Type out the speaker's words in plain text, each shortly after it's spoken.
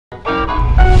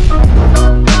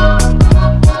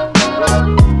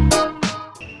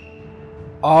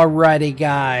Alrighty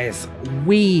guys,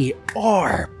 we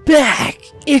are back!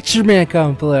 It's your man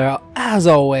Player. As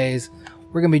always,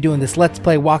 we're gonna be doing this Let's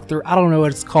Play walkthrough. I don't know what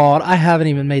it's called. I haven't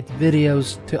even made the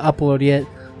videos to upload yet,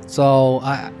 so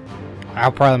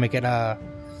I'll probably make it a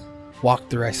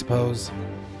walkthrough, I suppose.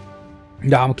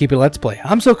 No, I'm gonna keep it Let's Play.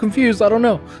 I'm so confused, I don't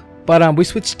know. But we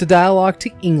switched to dialogue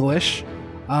to English.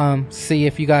 See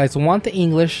if you guys want the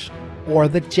English or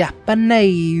the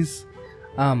Japanese.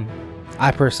 I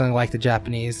personally like the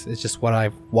Japanese. It's just what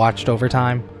I've watched over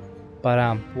time.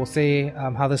 But we'll see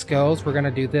how this goes. We're gonna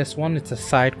do this one. It's a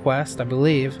side quest, I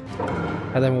believe,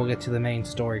 and then we'll get to the main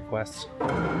story quest.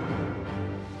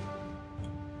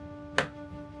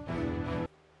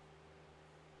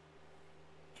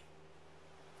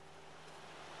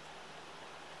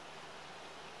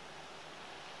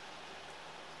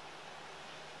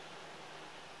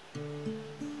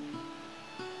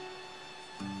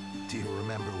 Do you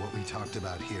remember what we talked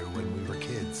about here when we were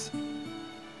kids?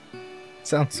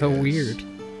 Sounds so weird.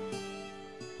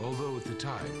 Although at the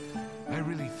time, I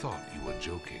really thought you were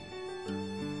joking.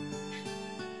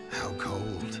 How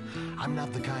cold. I'm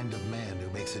not the kind of man who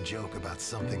makes a joke about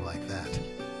something like that.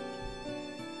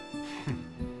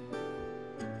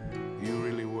 You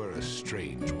really were a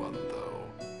strange one, though.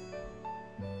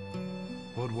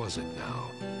 What was it now?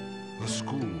 A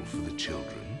school for the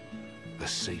children? A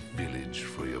safe village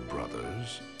for your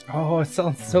brothers? Oh, it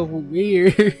sounds so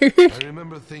weird. I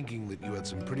remember thinking that you had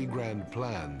some pretty grand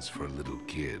plans for a little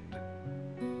kid.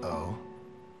 Oh?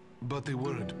 But they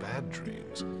weren't bad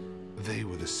dreams. They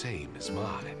were the same as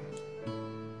mine.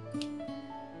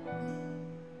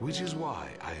 Which is why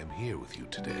I am here with you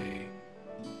today.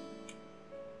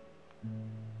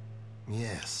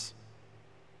 Yes.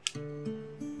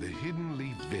 The Hidden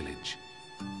Leaf Village.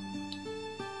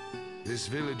 This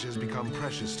village has become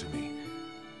precious to me,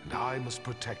 and I must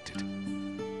protect it.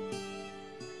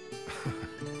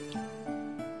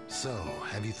 So,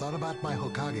 have you thought about my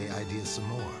Hokage idea some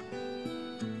more?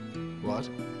 What?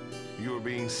 You were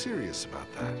being serious about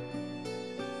that?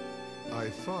 I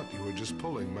thought you were just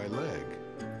pulling my leg.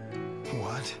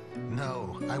 What?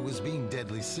 No, I was being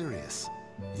deadly serious.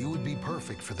 You would be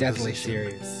perfect for the Deadly position.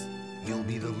 serious. You'll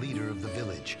be the leader of the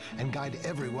village and guide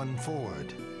everyone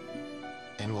forward.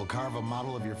 And we'll carve a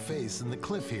model of your face in the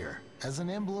cliff here as an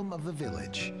emblem of the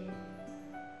village.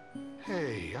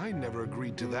 Hey, I never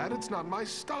agreed to that. It's not my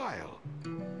style.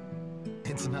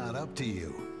 It's not up to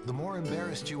you. The more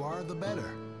embarrassed you are, the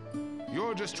better.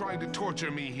 You're just trying to torture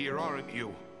me here, aren't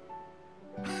you?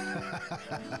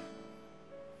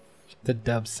 The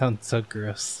dub sounds so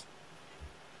gross.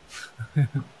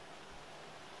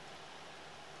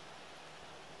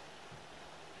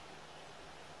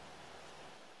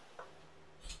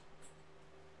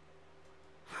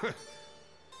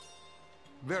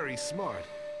 Very smart.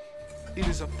 It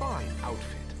is a fine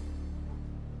outfit.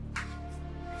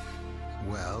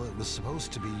 Well, it was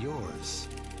supposed to be yours.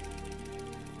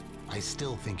 I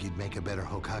still think you'd make a better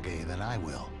Hokage than I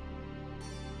will.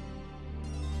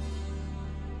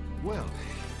 Well,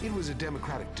 it was a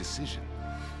democratic decision.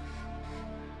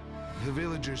 The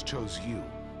villagers chose you.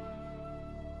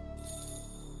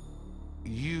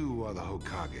 You are the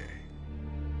Hokage.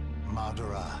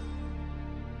 Madara.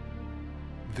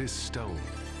 This stone.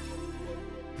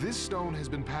 This stone has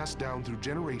been passed down through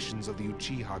generations of the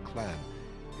Uchiha clan.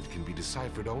 It can be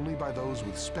deciphered only by those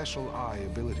with special eye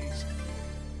abilities.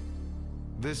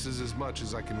 This is as much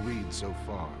as I can read so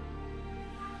far.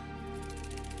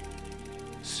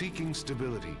 Seeking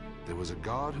stability, there was a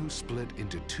god who split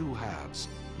into two halves,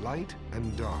 light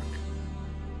and dark.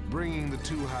 Bringing the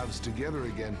two halves together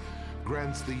again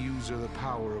grants the user the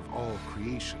power of all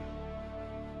creation.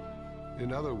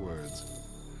 In other words,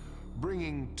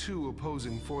 bringing two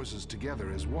opposing forces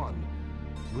together as one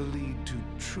will lead to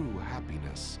true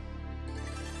happiness.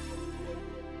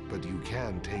 But you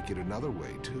can take it another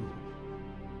way, too.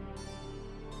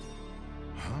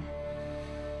 Huh?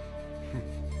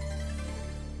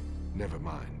 Never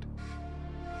mind.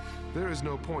 There is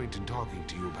no point in talking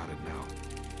to you about it now.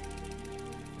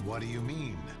 What do you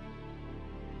mean?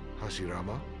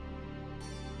 Hashirama,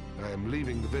 I am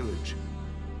leaving the village.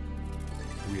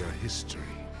 We are history.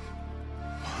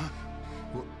 Huh?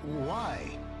 Why?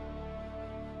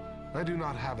 I do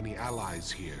not have any allies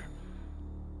here.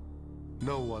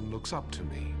 No one looks up to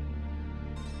me.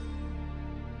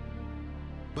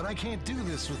 But I can't do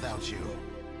this without you.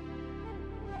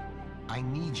 I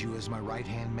need you as my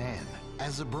right-hand man,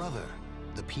 as a brother.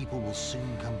 The people will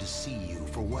soon come to see you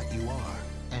for what you are.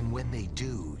 And when they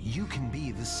do, you can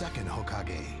be the second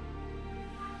Hokage.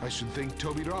 I should think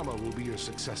Tobirama will be your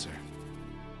successor.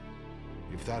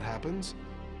 If that happens,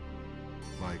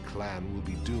 my clan will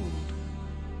be doomed.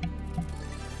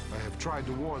 I have tried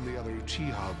to warn the other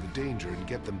Uchiha of the danger and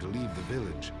get them to leave the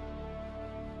village.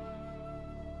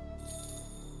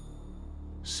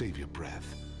 Save your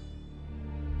breath.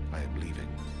 I am leaving.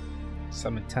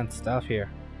 Some intense stuff here.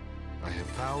 I have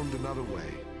found another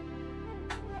way.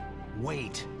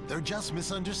 Wait, they're just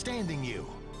misunderstanding you.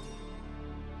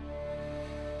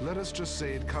 Let us just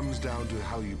say it comes down to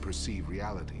how you perceive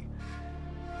reality.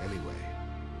 Anyway,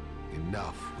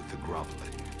 enough with the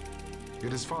groveling.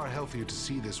 It is far healthier to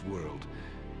see this world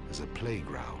as a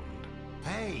playground.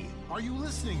 Hey, are you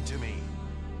listening to me?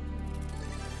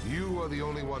 You are the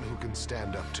only one who can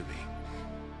stand up to me.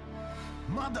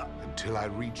 Mother! Until I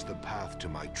reach the path to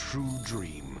my true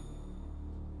dream.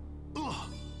 Ugh.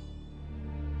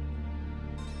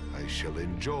 I shall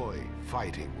enjoy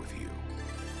fighting with you.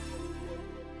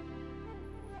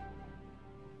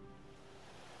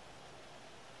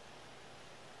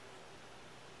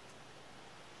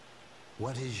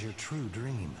 What is your true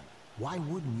dream? Why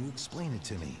wouldn't you explain it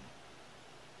to me?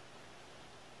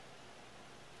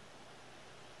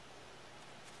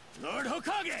 Lord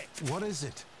Hokage! What is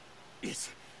it? It's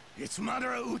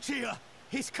Madara Uchiha.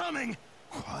 He's coming.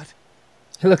 What?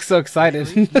 He looks so excited.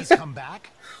 Really? He's come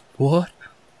back? What?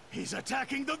 He's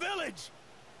attacking the village.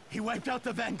 He wiped out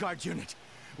the vanguard unit.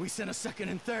 We sent a second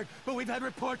and third, but we've had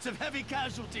reports of heavy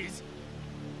casualties.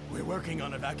 We're working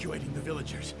on evacuating the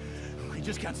villagers. We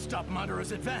just can't stop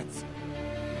Madara's advance.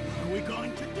 What are we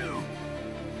going to do?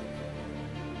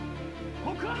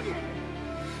 Hokage!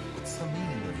 What's the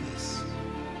meaning of this?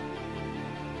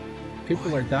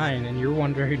 People are dying and you're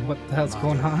wondering what the hell's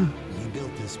going on? We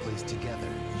built this place together,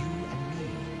 you and me.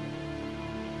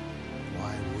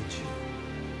 Why would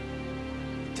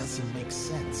you? It doesn't make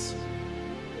sense.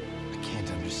 I can't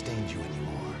understand you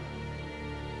anymore.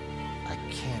 I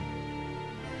can't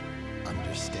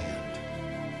understand.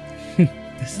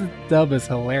 This dub is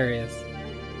hilarious.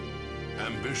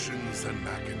 Ambitions and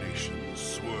machinations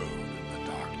swirled in the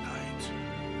dark night.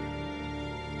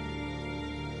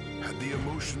 Had the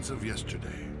emotions of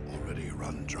yesterday already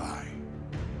run dry?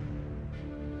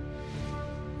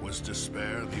 Was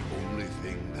despair the only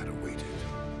thing that awaited?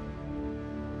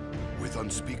 With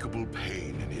unspeakable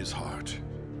pain in his heart,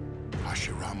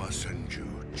 Hashirama Senju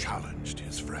challenged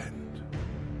his friend.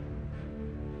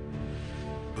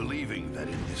 Believing that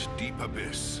in this deep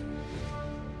abyss,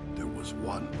 there was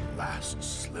one last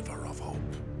sliver of hope.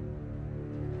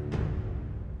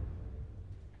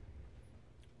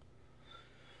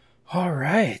 All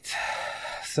right.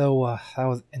 So that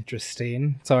was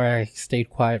interesting. Sorry I stayed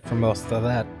quiet for most of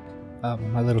that.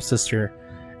 My little sister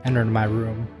entered my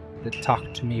room to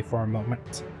talk to me for a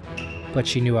moment, but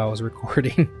she knew I was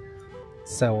recording,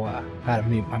 so I had to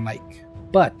mute my mic.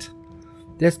 But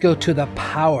let's go to the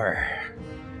power.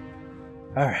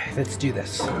 Alright, let's do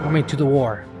this. I mean, to the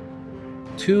war.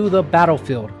 To the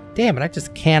battlefield. Damn it, I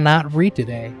just cannot read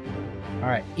today.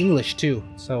 Alright, English too.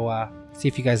 So, see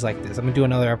if you guys like this. I'm gonna do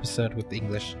another episode with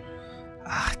English.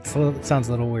 It sounds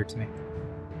a little weird to me.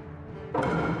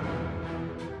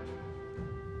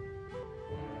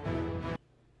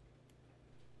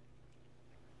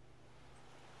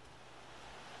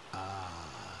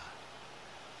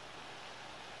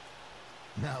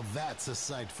 Now that's a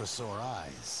sight for sore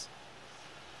eyes.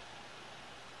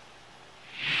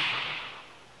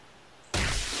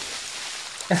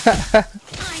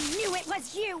 I knew it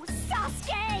was you,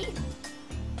 Sasuke!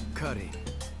 Cuddy.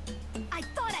 I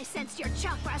thought I sensed your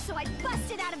chakra, so I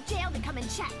busted out of jail to come and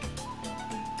check.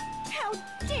 How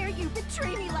dare you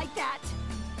betray me like that?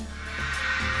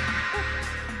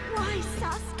 Why,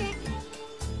 Sasuke?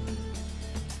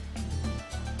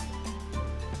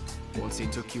 Once he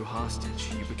took you hostage,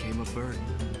 you became a burden.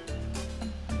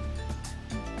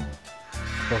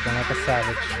 Spoken like a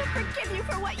savage. I'm never gonna forgive you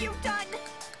for what you've done.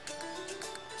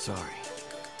 Sorry.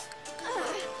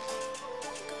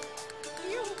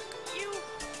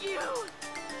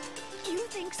 You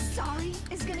think sorry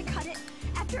is gonna cut it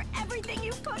after everything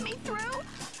you've put me through?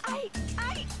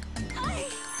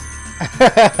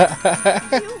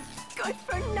 You good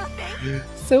for nothing.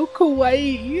 So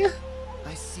kawaii.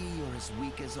 I see you're as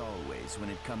weak as always when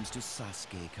it comes to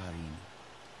Sasuke, Karin.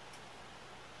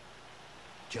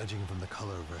 Judging from the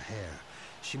color of her hair,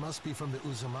 she must be from the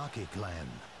Uzumaki clan.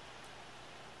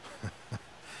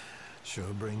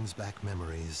 Sure brings back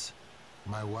memories.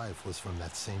 My wife was from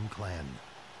that same clan.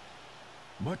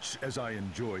 Much as I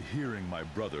enjoy hearing my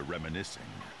brother reminiscing,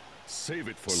 save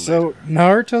it for So later.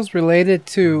 Naruto's related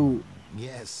to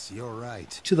Yes, you're right.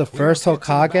 To the We first must get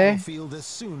to the Hokage? battlefield as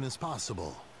soon as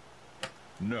possible.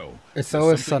 No. It's there's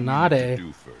always something we need to Tsunade.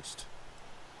 do first.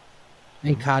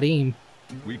 and Karim.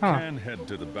 We can head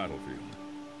to the battlefield.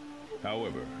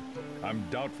 However, I'm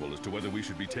doubtful as to whether we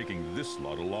should be taking this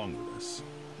lot along with us.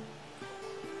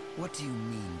 What do you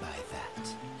mean by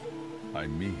that? I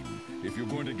mean, if you're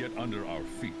going to get under our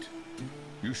feet,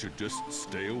 you should just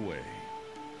stay away.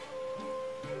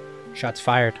 Shots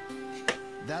fired.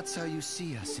 That's how you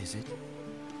see us, is it?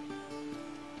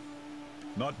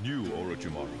 Not you,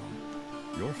 Orochimaru.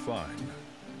 You're fine.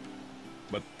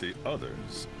 But the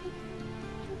others...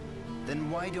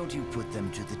 Then why don't you put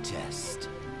them to the test?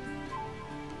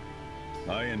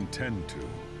 I intend to.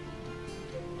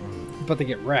 But they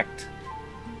get wrecked.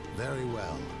 Very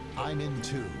well. I'm in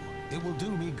too. It will do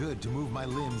me good to move my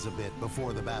limbs a bit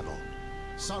before the battle.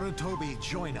 Sarutobi,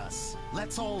 join us.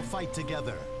 Let's all fight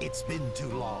together. It's been too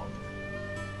long.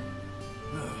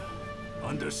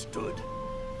 Understood.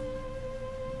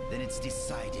 Then it's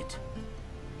decided.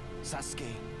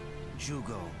 Sasuke,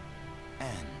 Jugo,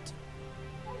 and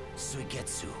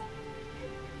Suigetsu.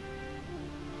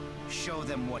 Show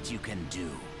them what you can do.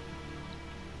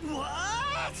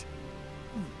 What?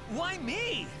 Why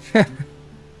me?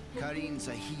 Karin's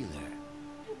a healer.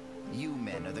 You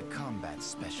men are the combat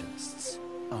specialists,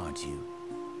 aren't you?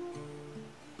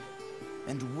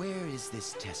 And where is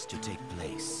this test to take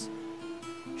place?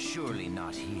 Surely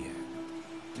not here.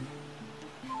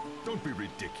 Don't be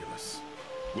ridiculous.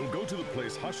 We'll go to the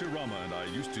place Hashirama and I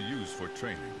used to use for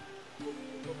training.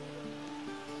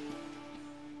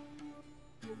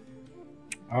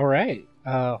 All right.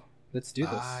 Let's do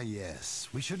this. Ah, yes.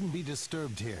 We shouldn't be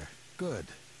disturbed here. Good.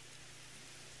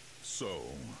 So,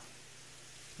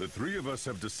 the three of us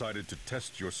have decided to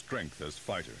test your strength as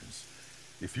fighters.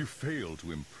 If you fail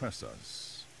to impress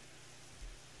us...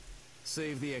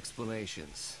 Save the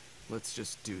explanations. Let's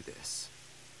just do this.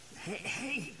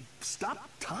 Hey, stop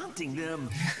taunting them.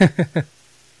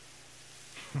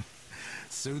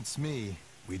 Suits me.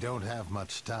 We don't have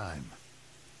much time.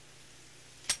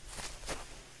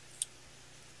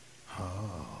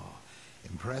 Oh,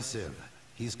 impressive.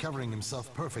 He's covering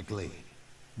himself perfectly.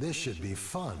 This should be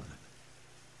fun.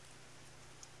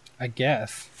 I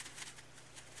guess.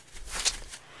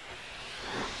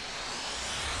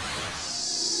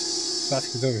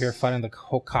 Sasuke's over here fighting the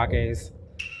Hokages.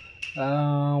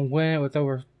 Went with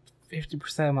over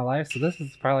 50% of my life, so this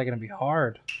is probably going to be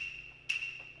hard.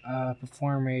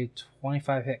 Perform a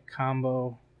 25 hit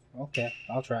combo. Okay,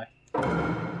 I'll try.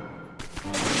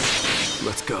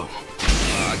 Let's go.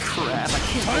 Crap, I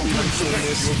can't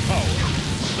Demonstrate your power.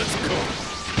 Let's go.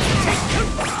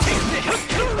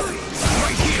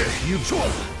 right here. You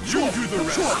do the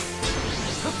rest.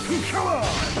 Come on.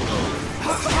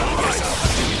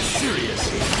 Serious.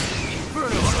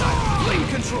 Inferno style. Flame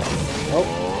control. Oh,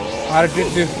 how did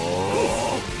it do?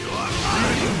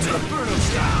 Inferno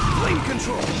style. Flame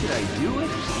control. Should I do it?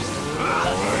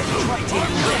 Try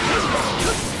taking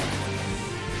that.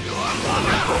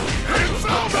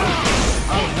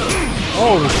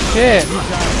 Holy shit! You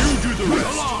do the rest.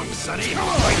 Come on, Sonny.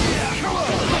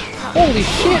 Holy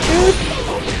shit, dude!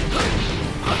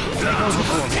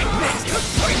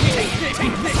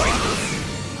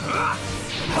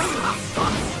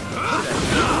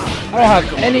 I don't have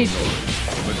any.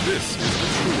 But this is the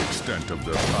true extent of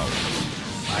their powers.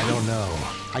 I don't know.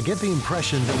 I get the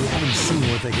impression that we haven't seen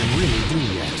what they can really do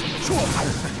yet.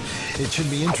 It should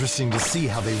be interesting to see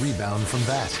how they rebound from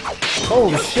that.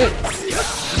 Holy shit!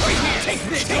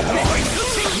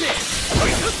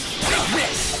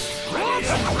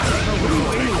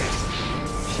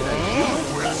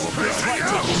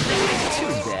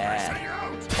 Too bad.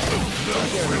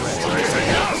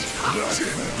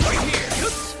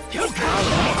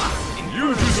 You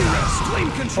do the rest.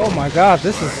 Flame control. Oh my god,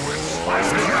 this is.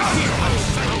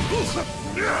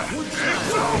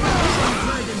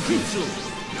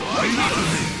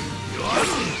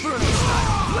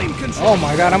 Flame control. Oh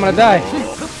my god, I'm gonna die.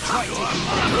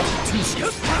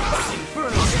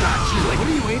 What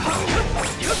are you waiting for?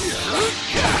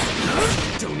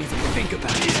 Don't even think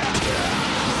about it.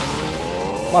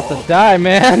 I'm about to die,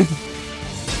 man.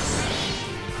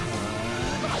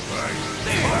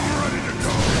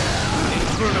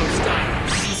 Inferno style.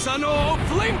 Sano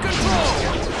flame control.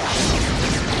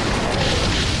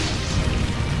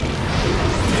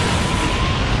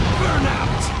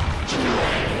 Burnout.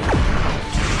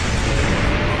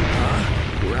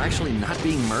 We're actually not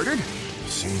being murdered?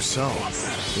 Seems so.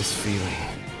 This feeling.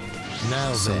 Now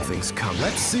then, Something's coming.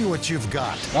 let's see what you've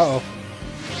got. Uh-oh.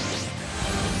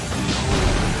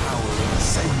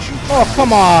 Oh,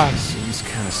 come on. Seems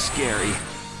kind of scary.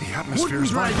 The atmosphere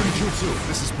is vibrating. Jutsu.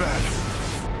 This is bad.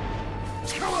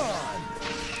 Come on!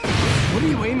 What are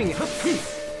you aiming at?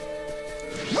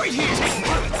 Right here.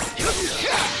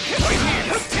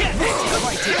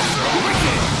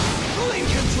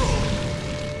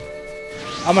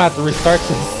 I'm gonna have to restart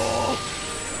this.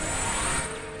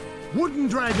 Wooden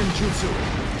Dragon Jutsu.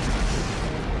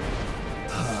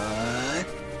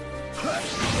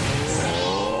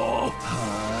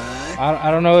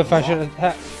 I don't know if I should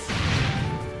attack.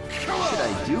 Should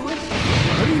I do it?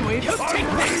 What are you waiting for? Take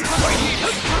this!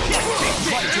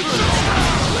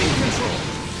 Blade control!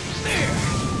 There!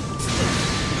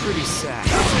 Pretty sad.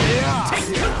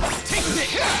 Take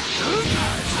this!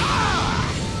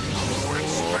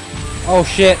 Oh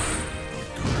shit.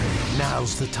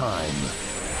 Now's the time.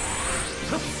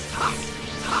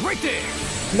 Right there!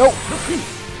 Nope.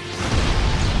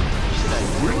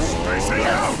 Spacing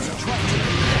out!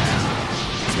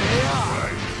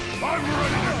 I'm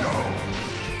ready to go!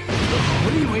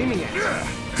 What are you aiming at?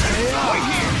 Right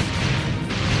here!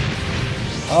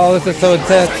 Oh, this is so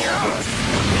intense.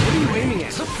 What are you aiming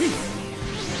at?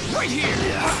 Right here!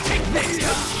 Take this!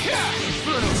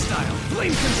 Inferno style!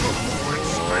 Flame control!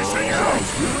 Spacing out!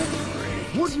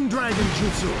 Wooden Dragon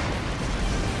Jutsu.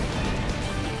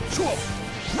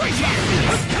 Right here!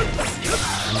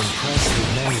 I'm impressed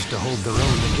they've managed to hold their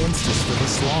own against us for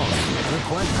this long. They're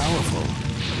quite powerful.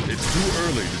 It's too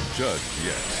early to judge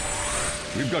yet.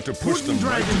 We've got to push them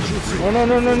right to the brink. Oh, no,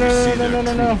 no, no, no, to see no, no,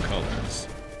 their no, no. true colors.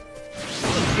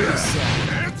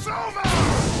 It's over!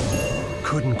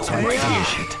 Couldn't quite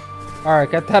finish it. Alright,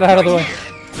 get that out of the way.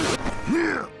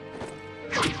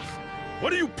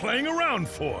 What are you playing around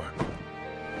for?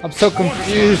 I'm so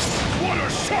confused. Water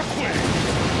shockwave!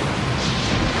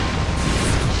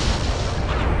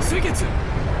 Suigetsu!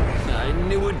 I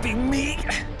knew it'd be me!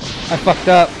 I fucked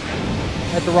up.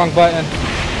 I hit the wrong button.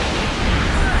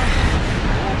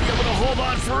 Won't be able to hold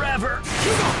on forever!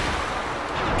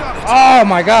 Oh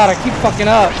my god, I keep fucking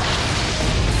up.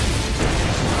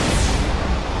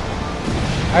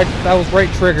 That was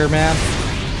great trigger, man.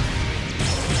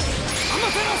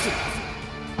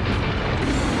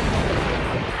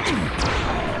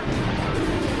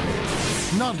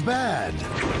 Not bad.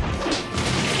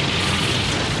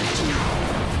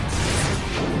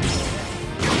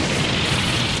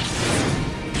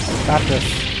 Got this.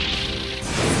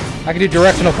 I can do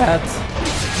directional pads.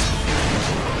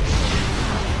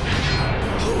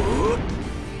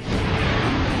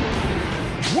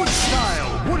 Wood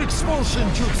style. Wood expulsion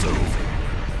jutsu.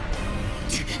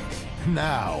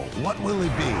 Now, what will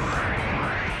it be?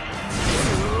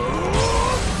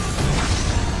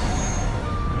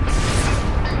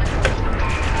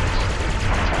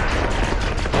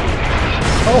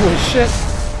 Holy shit.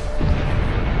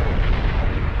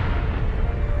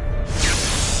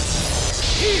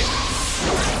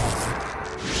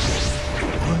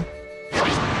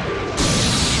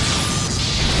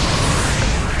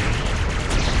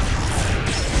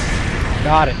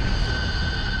 Got it.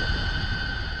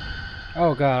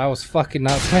 Oh god, I was fucking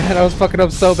up, man. I was fucking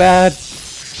up so bad.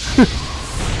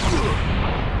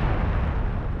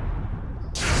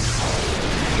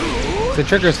 The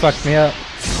triggers fucked me up.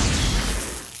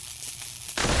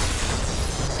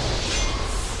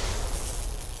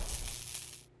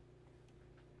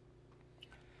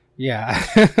 Yeah.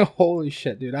 Holy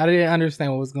shit, dude. I didn't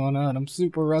understand what was going on. I'm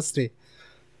super rusty.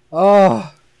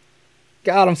 Oh.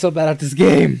 God, I'm so bad at this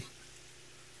game.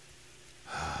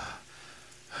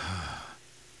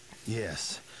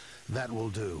 Yes, that will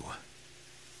do.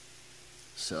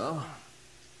 So,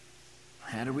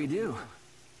 how do we do?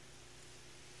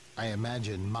 I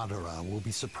imagine Madara will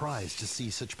be surprised to see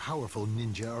such powerful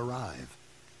ninja arrive.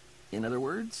 In other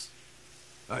words?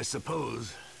 I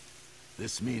suppose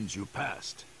this means you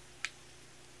passed.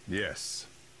 Yes.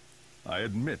 I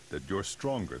admit that you're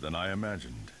stronger than I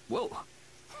imagined. Whoa.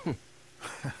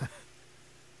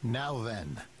 Now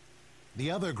then,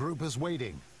 the other group is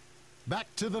waiting.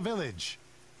 Back to the village.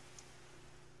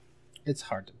 It's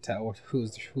hard to tell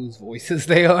whose voices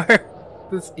they are.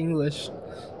 This English.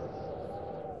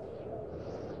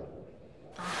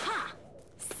 Aha!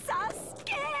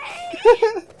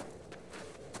 Sasuke!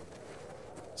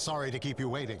 Sorry to keep you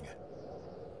waiting.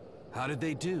 How did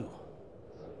they do?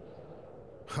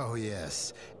 Oh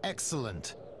yes,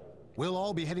 excellent. We'll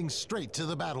all be heading straight to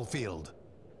the battlefield.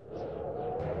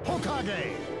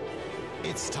 Hokage!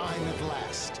 It's time at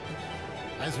last.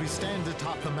 As we stand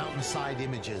atop the mountainside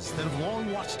images that have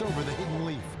long watched over the hidden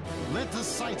leaf, let the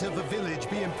sight of the village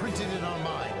be imprinted in our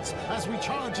minds as we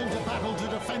charge into battle to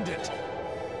defend it.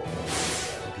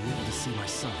 I'll be able to see my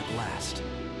son at last.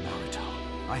 Naruto,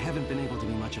 I haven't been able to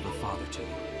be much of a father to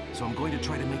you, so I'm going to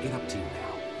try to make it up to you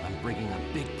now. I'm bringing a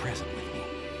big present with me.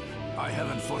 I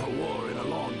haven't fought a war in a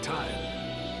long time.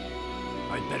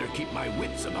 I'd better keep my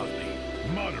wits about me.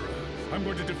 Madara, I'm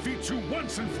going to defeat you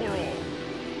once and for all.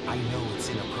 I know it's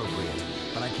inappropriate,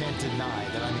 but I can't deny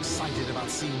that I'm excited about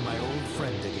seeing my old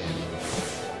friend again.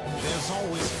 There's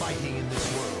always fighting in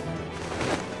this world.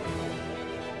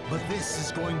 But this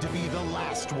is going to be the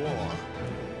last war.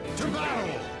 To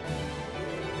battle!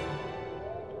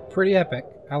 Pretty epic.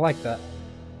 I like that.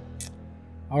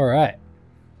 Alright.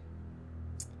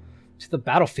 To the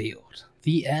battlefield.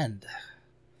 The end.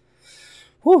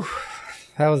 Whew.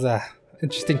 That was a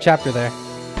interesting chapter there.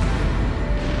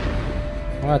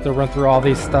 I'll have to run through all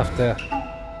these stuff to...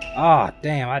 Ah,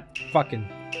 damn, I fucking...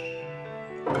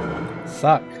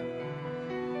 suck.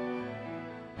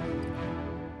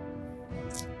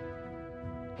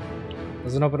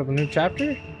 Doesn't open up a new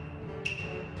chapter?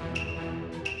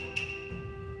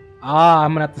 Ah,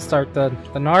 I'm gonna have to start the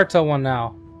Naruto one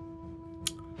now.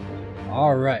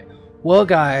 Alright. Well,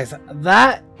 guys,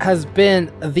 that has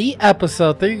been the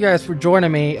episode. Thank you guys for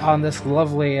joining me on this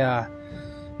lovely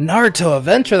Naruto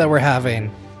adventure that we're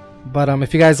having. But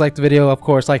if you guys liked the video, of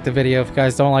course, like the video. If you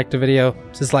guys don't like the video,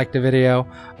 dislike the video.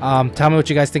 Tell me what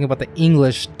you guys think about the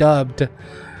English dubbed.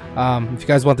 If you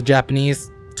guys want the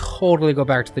Japanese, totally go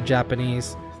back to the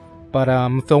Japanese. But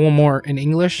film one more in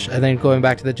English and then going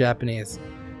back to the Japanese.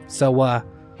 So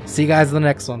see you guys in the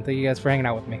next one. Thank you guys for hanging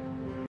out with me.